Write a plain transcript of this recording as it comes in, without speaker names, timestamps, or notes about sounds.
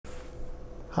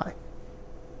Hi.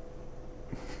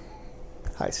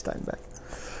 Hi, Steinbeck.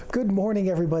 Good morning,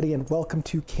 everybody, and welcome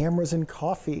to Cameras and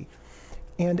Coffee.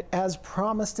 And as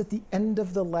promised at the end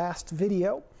of the last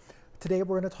video, today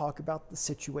we're going to talk about the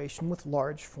situation with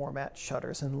large format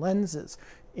shutters and lenses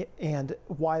and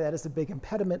why that is a big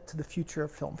impediment to the future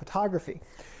of film photography.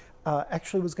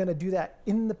 Actually was going to do that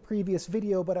in the previous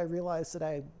video, but I realized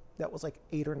that that was like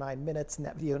 8 or 9 minutes and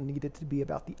that video needed to be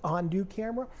about the on-do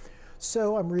camera.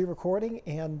 So I'm re-recording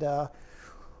and we're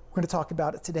going to talk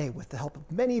about it today with the help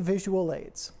of many visual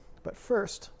aids. But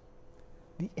first,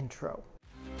 the intro.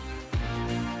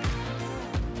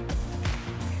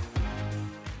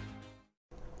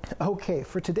 Okay,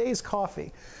 for today's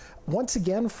coffee, once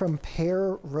again from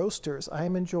Pear Roasters, I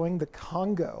am enjoying the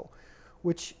Congo,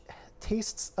 which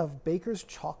tastes of baker's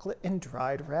chocolate and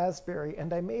dried raspberry,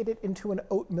 and I made it into an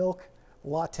oat milk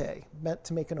latte, meant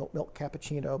to make an oat milk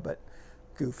cappuccino, but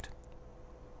goofed.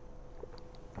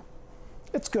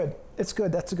 It's good. It's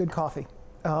good. That's a good coffee.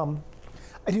 I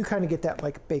do kind of get that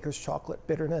like baker's chocolate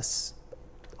bitterness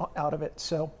out of it.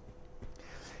 So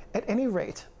at any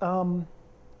rate, talk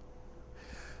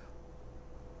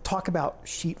about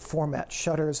sheet format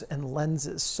shutters and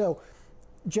lenses. So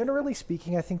generally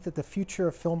speaking, I think that the future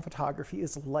of film photography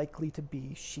is likely to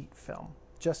be sheet film,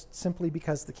 just simply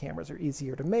because the cameras are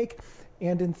easier to make,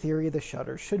 and in theory the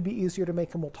shutters should be easier to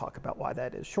make, and we'll talk about why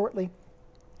that is shortly.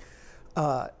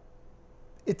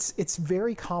 It's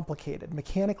very complicated,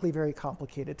 mechanically very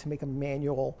complicated, to make a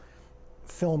manual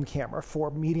film camera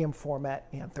for medium format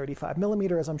and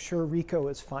 35mm, as I'm sure Ricoh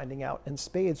is finding out in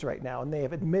spades right now, and they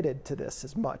have admitted to this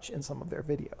as much in some of their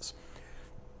videos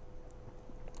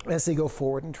as they go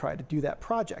forward and try to do that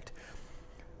project.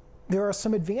 There are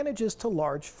some advantages to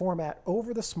large format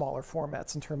over the smaller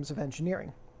formats in terms of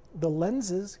engineering. The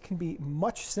lenses can be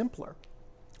much simpler,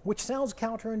 which sounds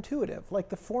counterintuitive, like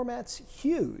the format's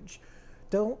huge.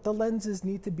 Don't the lenses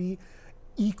need to be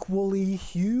equally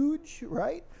huge,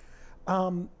 right?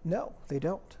 No, they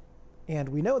don't. And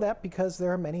we know that because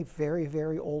there are many very,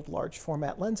 very old large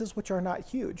format lenses which are not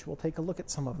huge. We'll take a look at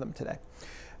some of them today.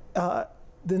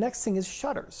 The next thing is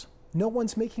shutters. No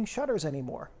one's making shutters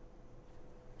anymore.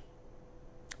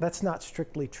 That's not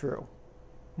strictly true.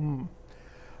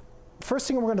 First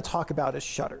thing we're going to talk about is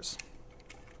shutters.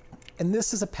 And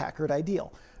this is a Packard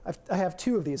Ideal. I have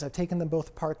two of these. I've taken them both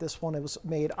apart. This one was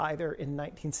made either in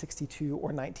 1962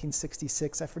 or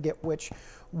 1966. I forget which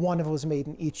one of them was made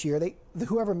in each year.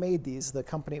 Whoever made these, the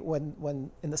company,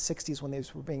 when in the 60s when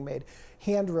these were being made,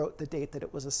 hand wrote the date that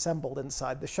it was assembled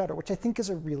inside the shutter, which I think is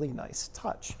a really nice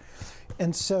touch.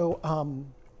 And so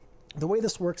the way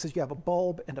this works is you have a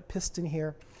bulb and a piston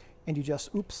here, and you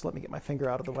just, oops, let me get my finger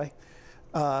out of the way,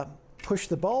 push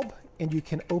the bulb, and you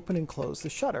can open and close the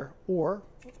shutter, or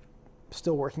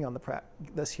still working on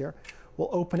this here, we'll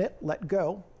open it, let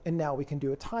go, and now we can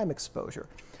do a time exposure.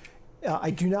 I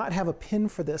do not have a pin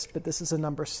for this, but this is a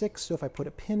number 6, so if I put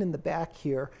a pin in the back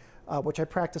here, which I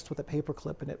practiced with a paper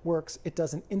clip and it works, it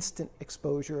does an instant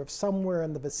exposure of somewhere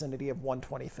in the vicinity of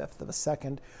 1/25 of a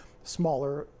second.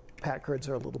 Smaller Packards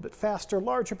are a little bit faster,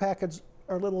 larger Packards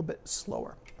are a little bit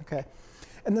slower, okay?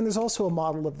 And then there's also a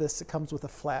model of this that comes with a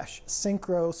flash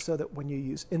synchro, so that when you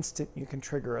use instant, you can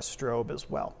trigger a strobe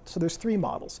as well. So there's 3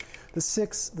 models, the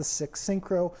 6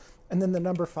 synchro, and then the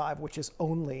number 5, which is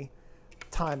only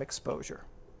time exposure.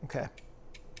 Okay,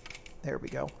 there we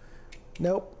go.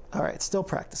 Nope, all right, still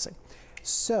practicing.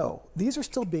 So these are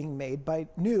still being made by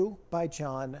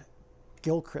John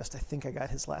Gilchrist. I think I got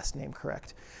his last name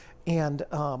correct. And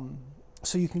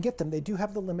so you can get them. They do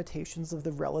have the limitations of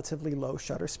the relatively low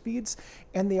shutter speeds,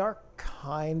 and they are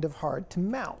kind of hard to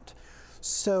mount.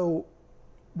 So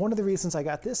one of the reasons I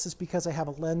got this is because I have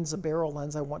a lens, a barrel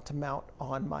lens, I want to mount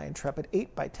on my Intrepid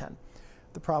 8x10.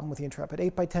 The problem with the Intrepid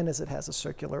 8x10 is it has a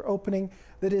circular opening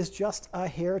that is just a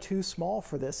hair too small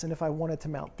for this, and if I wanted to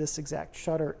mount this exact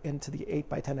shutter into the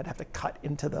 8x10, I'd have to cut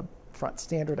into the front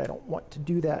standard. I don't want to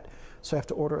do that, so I have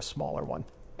to order a smaller one.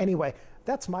 Anyway,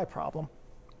 that's my problem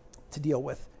to deal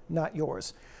with, not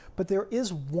yours. But there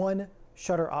is one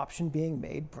shutter option being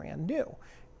made brand new.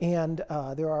 And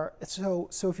so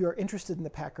if you're interested in the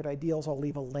Packard Ideals, I'll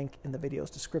leave a link in the video's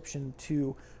description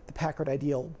to the Packard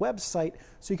Ideal website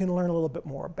so you can learn a little bit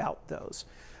more about those.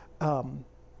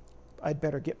 I'd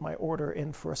better get my order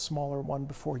in for a smaller one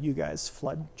before you guys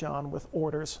flood John with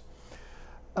orders.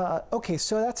 Okay,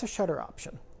 so that's a shutter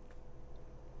option.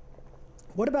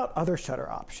 What about other shutter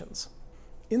options?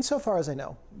 Insofar as I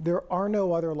know, there are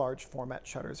no other large format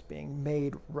shutters being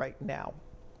made right now.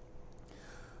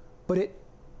 But it,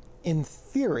 in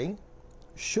theory,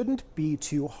 shouldn't be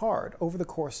too hard. Over the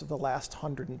course of the last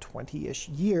 120-ish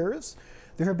years,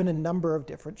 there have been a number of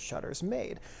different shutters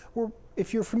made. Or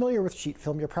if you're familiar with sheet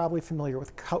film, you're probably familiar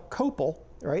with Copal,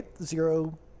 right?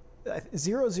 0,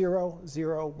 0, 0,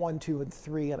 0, 1, 2, and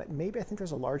 3, and maybe I think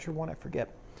there's a larger one, I forget.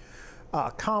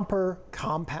 Comper,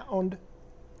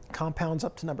 Compound's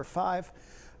up to number 5.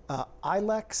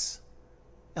 Ilex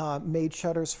made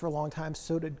shutters for a long time.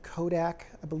 So did Kodak,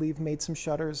 I believe, made some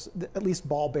shutters, at least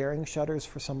ball bearing shutters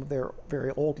for some of their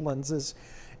very old lenses.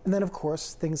 And then, of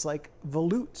course, things like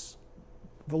volutes.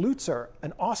 Volutes are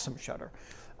an awesome shutter,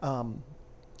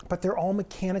 but they're all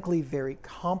mechanically very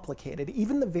complicated.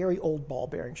 Even the very old ball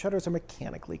bearing shutters are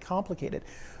mechanically complicated.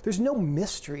 There's no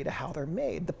mystery to how they're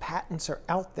made. The patents are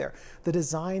out there. The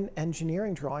design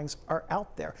engineering drawings are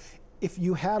out there. If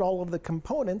you had all of the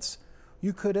components,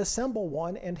 you could assemble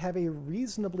one and have a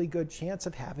reasonably good chance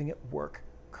of having it work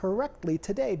correctly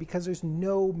today because there's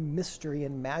no mystery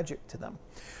and magic to them.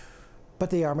 But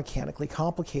they are mechanically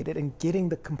complicated, and getting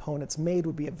the components made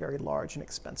would be a very large and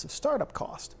expensive startup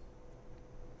cost.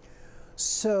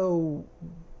 So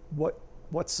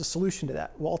what's the solution to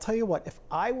that? Well, I'll tell you what, if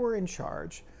I were in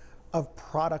charge of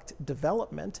product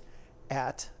development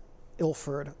at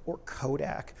Ilford or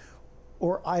Kodak,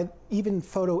 or even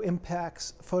Photo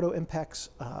Impacts,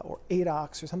 or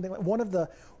ADOX, or something like one of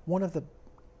the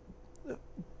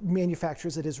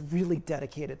manufacturers that is really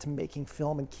dedicated to making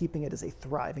film and keeping it as a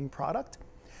thriving product,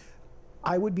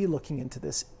 I would be looking into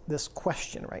this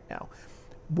question right now.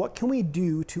 What can we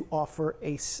do to offer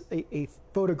a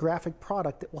photographic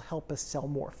product that will help us sell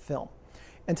more film?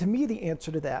 And to me, the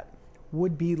answer to that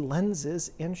would be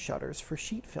lenses and shutters for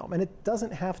sheet film. And it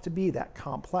doesn't have to be that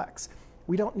complex.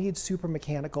 We don't need super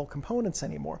mechanical components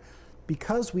anymore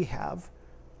because we have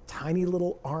tiny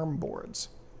little arm boards.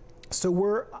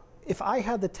 So if I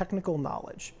had the technical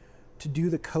knowledge to do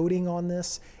the coding on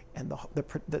this and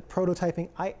the prototyping,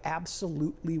 I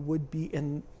absolutely would be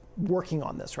working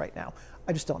on this right now.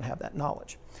 I just don't have that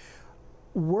knowledge.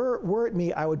 Were it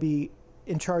me, I would be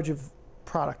in charge of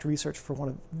product research for one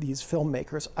of these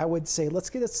filmmakers. I would say, let's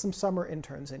get us some summer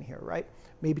interns in here, right?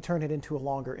 Maybe turn it into a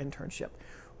longer internship.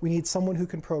 We need someone who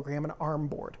can program an arm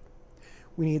board.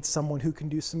 We need someone who can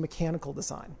do some mechanical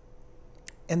design.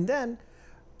 And then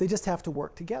they just have to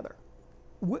work together.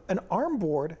 An arm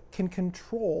board can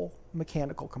control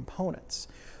mechanical components.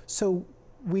 So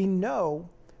we know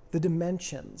the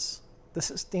dimensions, the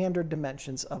standard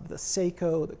dimensions of the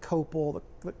Seiko, the Copal,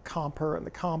 the Comper, and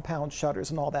the compound shutters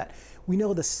and all that. We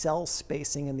know the cell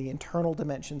spacing and the internal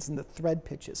dimensions and the thread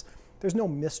pitches. There's no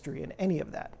mystery in any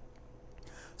of that.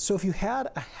 So if you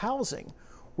had a housing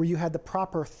where you had the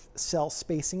proper cell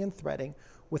spacing and threading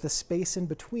with a space in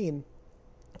between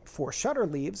for shutter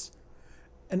leaves,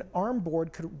 an arm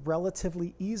board could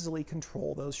relatively easily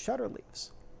control those shutter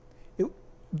leaves.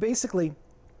 Basically,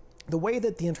 the way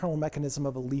that the internal mechanism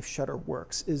of a leaf shutter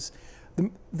works is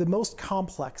the most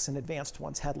complex and advanced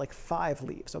ones had like 5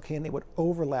 leaves, okay, and they would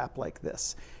overlap like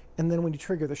this. And then when you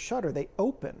trigger the shutter, they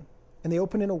open. And they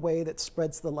open in a way that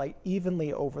spreads the light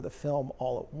evenly over the film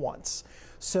all at once.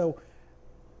 So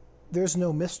there's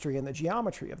no mystery in the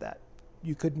geometry of that.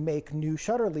 You could make new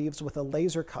shutter leaves with a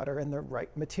laser cutter and the right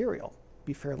material.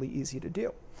 Be fairly easy to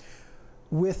do.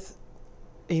 With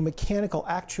a mechanical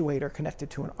actuator connected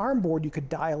to an arm board, you could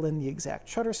dial in the exact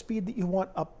shutter speed that you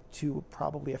want up to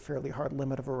probably a fairly hard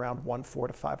limit of around 1/4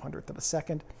 to 500th of a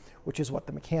second, which is what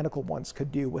the mechanical ones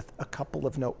could do with a couple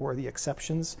of noteworthy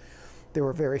exceptions. There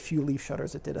were very few leaf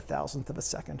shutters that did 1/1000th of a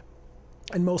second.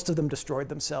 And most of them destroyed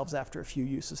themselves after a few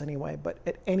uses anyway. But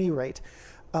at any rate,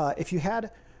 if you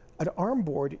had an arm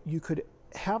board, you could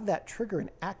have that trigger an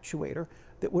actuator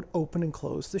that would open and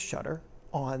close the shutter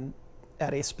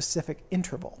at a specific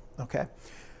interval, okay?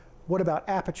 What about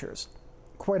apertures?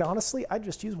 Quite honestly, I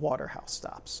just use Waterhouse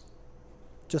stops.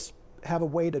 Just have a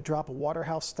way to drop a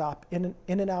Waterhouse stop in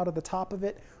and out of the top of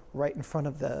it, right in front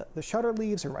of the shutter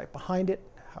leaves or right behind it,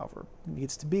 however it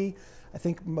needs to be. I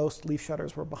think most leaf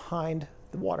shutters were behind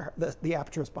the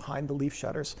aperture is behind the leaf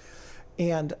shutters.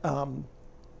 And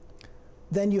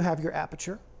then you have your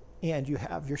aperture and you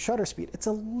have your shutter speed. It's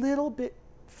a little bit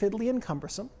fiddly and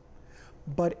cumbersome,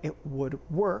 but it would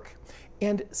work.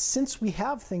 And since we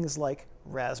have things like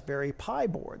Raspberry Pi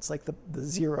boards, like the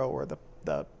Zero or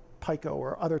the Pico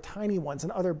or other tiny ones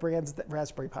and other brands, that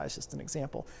Raspberry Pi is just an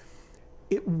example,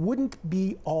 it wouldn't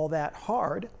be all that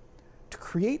hard to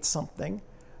create something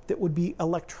that would be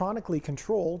electronically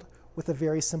controlled with a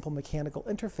very simple mechanical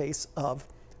interface of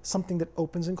something that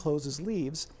opens and closes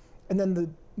leaves. And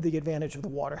then the advantage of the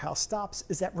Waterhouse stops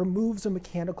is that removes a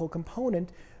mechanical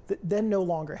component that then no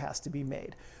longer has to be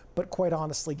made. But quite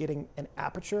honestly, getting an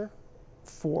aperture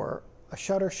for a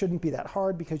shutter shouldn't be that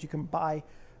hard because you can buy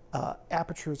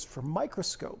apertures for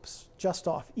microscopes just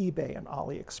off eBay and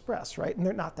AliExpress, right? And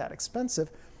they're not that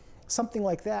expensive. Something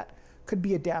like that could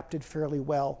be adapted fairly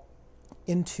well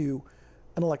into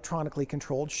an electronically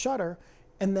controlled shutter,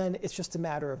 and then it's just a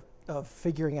matter of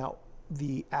figuring out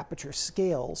the aperture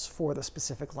scales for the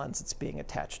specific lens that's being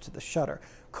attached to the shutter.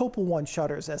 Copal 1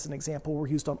 shutters, as an example, were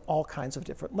used on all kinds of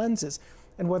different lenses,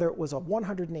 and whether it was a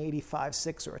 180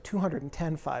 5.6 or a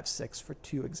 210 5.6 for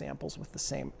 2 examples with the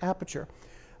same aperture,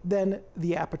 then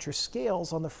the aperture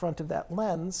scales on the front of that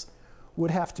lens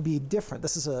would have to be different.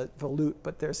 This is a volute,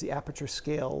 but there's the aperture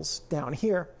scales down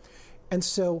here. And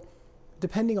so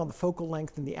depending on the focal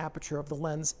length and the aperture of the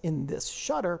lens in this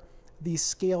shutter, these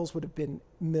scales would have been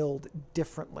milled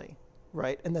differently,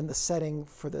 right? And then the setting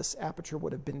for this aperture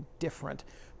would have been different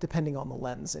depending on the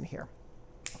lens in here.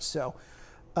 So,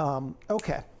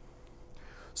 okay.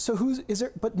 So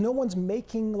but no one's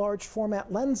making large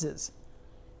format lenses.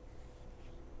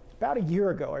 About a year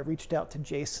ago, I reached out to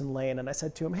Jason Lane and I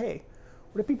said to him, hey,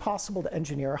 would it be possible to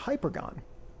engineer a hypergon?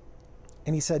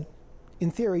 And he said,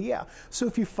 in theory, yeah. So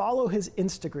if you follow his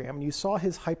Instagram and you saw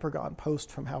his hypergon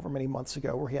post from however many months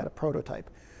ago where he had a prototype,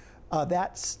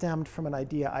 that stemmed from an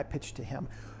idea I pitched to him.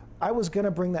 I was going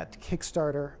to bring that to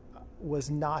Kickstarter,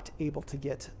 was not able to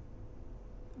get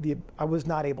I was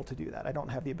not able to do that. I don't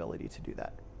have the ability to do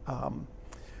that.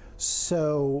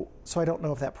 So I don't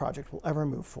know if that project will ever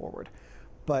move forward.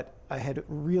 But I had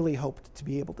really hoped to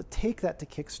be able to take that to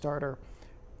Kickstarter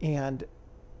and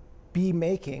be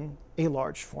making a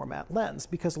large format lens,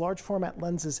 because large format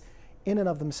lenses in and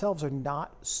of themselves are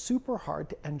not super hard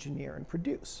to engineer and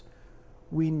produce.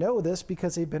 We know this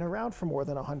because they've been around for more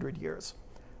than 100 years.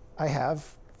 I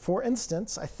have, for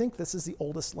instance, I think this is the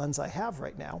oldest lens I have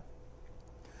right now,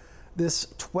 this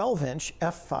 12-inch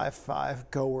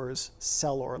f/5.5 Goer's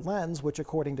Celor lens, which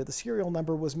according to the serial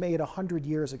number was made 100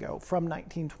 years ago from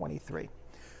 1923.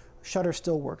 Shutter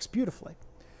still works beautifully.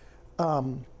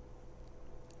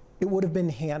 It would have been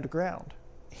hand ground,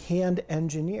 hand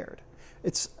engineered.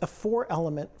 It's a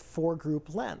 4-element,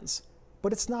 4-group lens,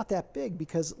 but it's not that big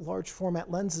because large format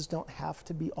lenses don't have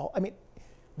to be all, I mean,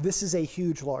 this is a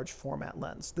huge large format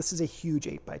lens. This is a huge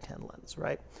 8x10 lens,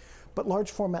 right? But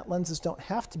large format lenses don't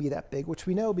have to be that big, which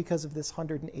we know because of this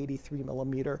 183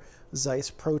 millimeter Zeiss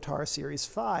Protar Series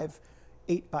 5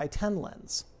 8x10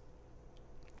 lens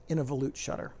in a volute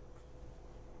shutter.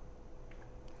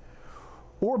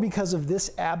 Or because of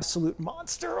this absolute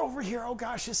monster over here. Oh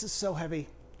gosh, this is so heavy.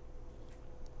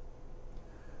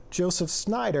 Joseph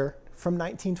Snyder from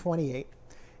 1928.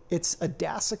 It's a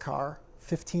Dasacar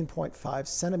 15.5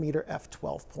 centimeter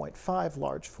f/12.5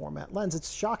 large format lens. It's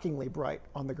shockingly bright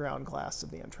on the ground glass of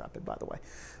the Intrepid, by the way.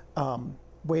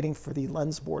 Waiting for the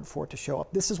lens board for it to show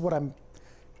up. This is what I'm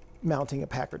mounting a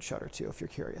Packard shutter to, if you're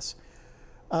curious.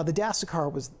 The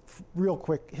Dasacar was, real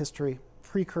quick history,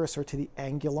 precursor to the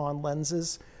Angulon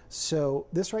lenses. So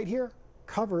this right here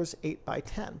covers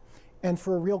 8x10. And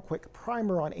for a real quick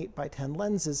primer on 8x10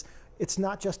 lenses, it's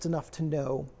not just enough to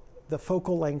know the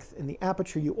focal length and the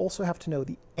aperture, you also have to know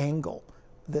the angle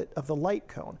of the light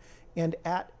cone. And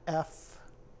at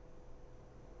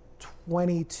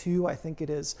f/22, I think it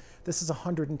is, this is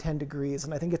 110 degrees,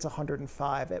 and I think it's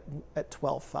 105 at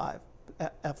 12.5,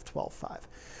 at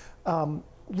f/12.5.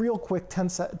 Real quick, dime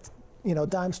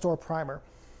store primer.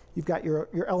 You've got your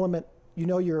element, you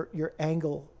know your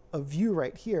angle of view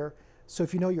right here. So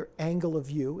if you know your angle of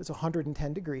view is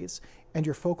 110 degrees and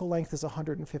your focal length is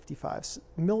 155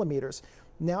 millimeters,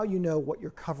 now you know what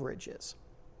your coverage is.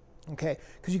 Okay,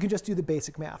 because you can just do the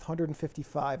basic math.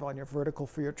 155 on your vertical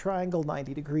for your triangle,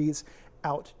 90 degrees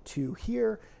out to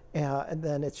here, and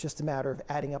then it's just a matter of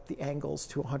adding up the angles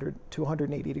to 100 to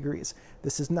 180 degrees.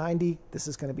 This is 90, this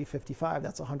is going to be 55,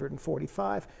 that's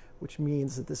 145, which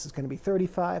means that this is going to be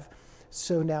 35.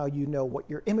 So now you know what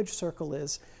your image circle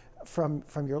is from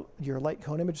your light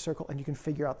cone image circle, and you can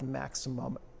figure out the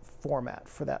maximum format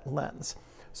for that lens.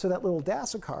 So that little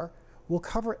Dasacar will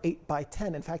cover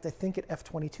 8x10. In fact, I think at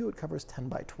f/22 it covers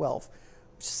 10x12.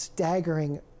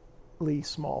 Staggeringly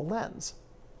small lens.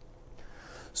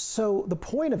 So the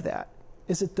point of that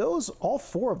is that all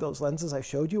 4 of those lenses I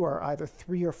showed you are either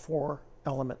 3 or 4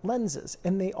 element lenses,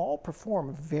 and they all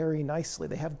perform very nicely.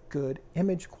 They have good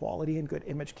image quality and good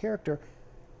image character,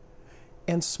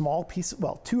 and small pieces,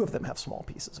 well, 2 of them have small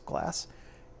pieces of glass,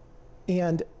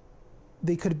 and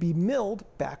they could be milled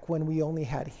back when we only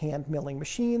had hand milling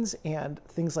machines and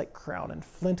things like crown and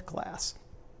flint glass.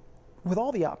 With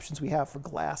all the options we have for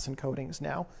glass and coatings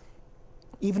now,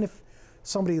 even if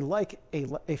somebody like a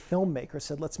filmmaker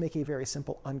said, let's make a very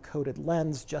simple uncoated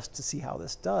lens just to see how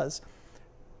this does,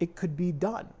 it could be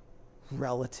done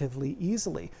relatively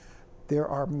easily. there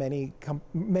are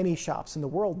many shops in the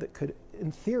world that could,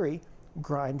 in theory,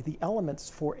 grind the elements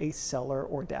for a Seller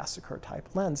or Dassler type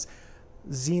lens.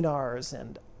 Xenars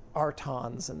and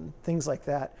Artons and things like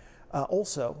that.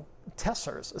 Also,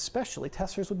 Tessers, especially.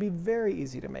 Tessers would be very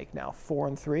easy to make now. 4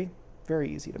 and 3, very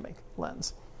easy to make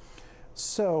lens.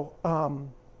 So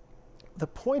the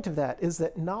point of that is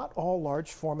that not all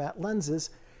large format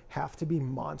lenses have to be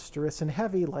monstrous and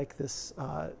heavy like this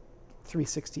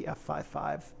 360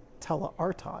 f/5.5 Tele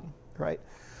Arton, right?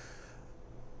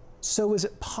 So is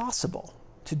it possible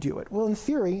to do it? Well, in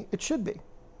theory, it should be.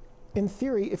 In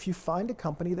theory, if you find a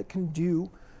company that can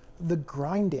do the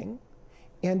grinding,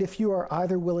 and if you are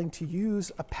either willing to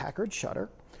use a Packard shutter,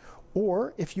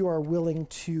 or if you are willing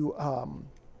to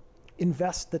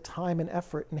invest the time and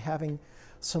effort in having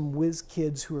some whiz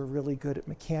kids who are really good at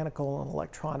mechanical and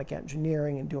electronic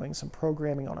engineering and doing some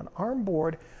programming on an ARM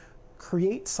board,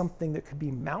 create something that could be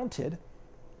mounted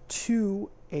to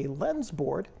a lens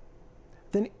board,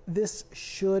 then this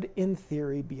should, in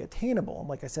theory, be attainable. And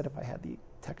like I said, if I had the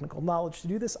technical knowledge to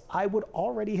do this, I would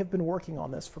already have been working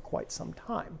on this for quite some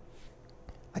time.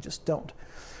 I just don't.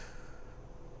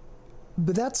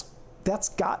 But that's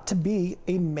got to be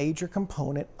a major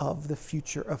component of the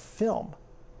future of film.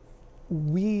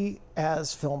 We,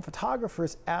 as film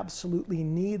photographers, absolutely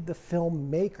need the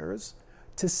filmmakers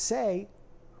to say,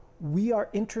 we are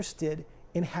interested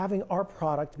in having our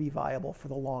product be viable for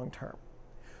the long term.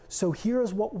 So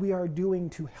here's what we are doing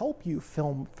to help you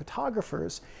film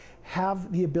photographers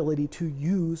have the ability to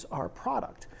use our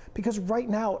product. Because right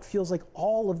now it feels like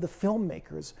all of the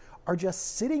filmmakers are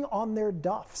just sitting on their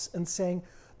duffs and saying,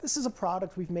 this is a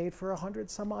product we've made for 100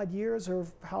 some odd years or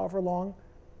however long.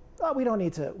 Oh, we don't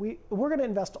need to. We're going to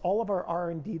invest all of our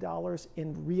R&D dollars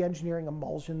in re-engineering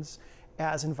emulsions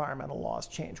as environmental laws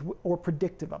change, or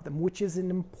predictive of them, which is an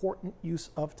important use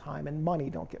of time and money,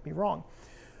 don't get me wrong.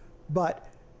 But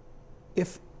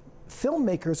if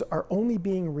filmmakers are only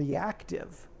being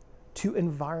reactive to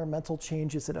environmental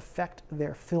changes that affect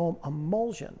their film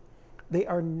emulsion, they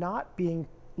are not being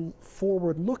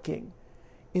forward-looking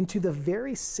into the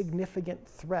very significant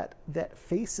threat that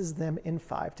faces them in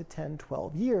 5 to 10,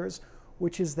 12 years,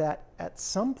 which is that at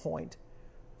some point,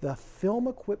 the film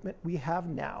equipment we have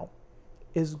now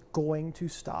is going to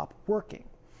stop working.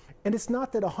 And it's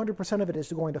not that 100% of it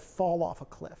is going to fall off a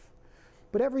cliff.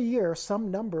 But every year, some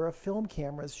number of film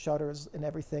cameras, shutters, and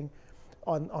everything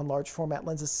on large format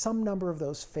lenses, some number of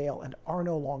those fail and are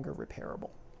no longer repairable.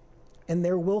 And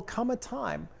there will come a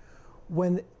time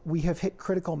when we have hit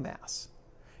critical mass,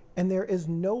 and there is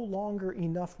no longer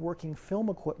enough working film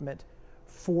equipment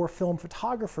for film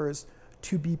photographers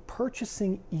to be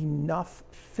purchasing enough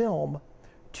film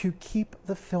to keep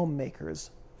the filmmakers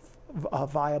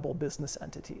viable business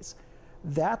entities.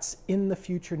 That's in the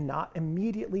future, not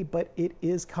immediately, but it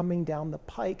is coming down the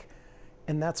pike.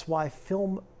 And that's why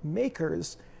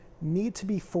filmmakers need to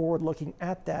be forward-looking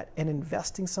at that and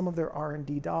investing some of their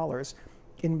R&D dollars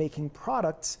in making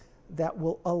products that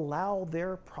will allow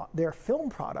their film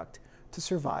product to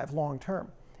survive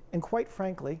long-term. And quite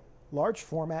frankly, large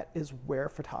format is where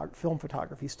film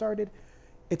photography started.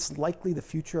 It's likely the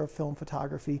future of film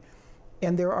photography.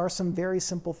 And there are some very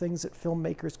simple things that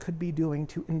filmmakers could be doing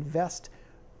to invest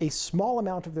a small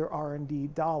amount of their R&D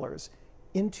dollars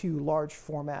into large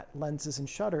format lenses and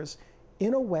shutters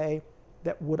in a way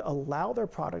that would allow their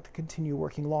product to continue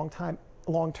working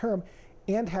long-term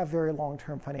and have very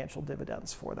long-term financial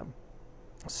dividends for them.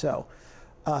 So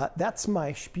that's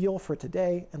my spiel for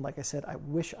today. And like I said, I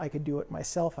wish I could do it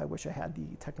myself. I wish I had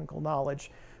the technical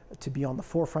knowledge to be on the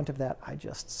forefront of that. I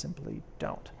just simply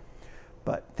don't.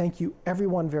 But thank you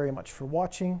everyone very much for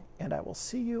watching, and I will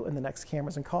see you in the next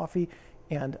Cameras and Coffee.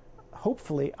 And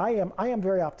hopefully, I am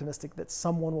very optimistic that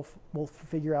someone will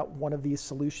figure out one of these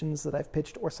solutions that I've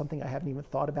pitched or something I haven't even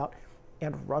thought about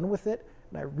and run with it.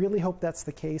 And I really hope that's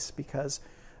the case, because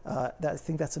I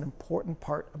think that's an important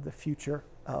part of the future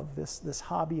of this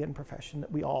hobby and profession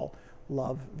that we all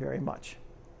love very much.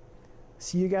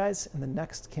 See you guys in the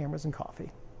next Cameras and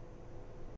Coffee.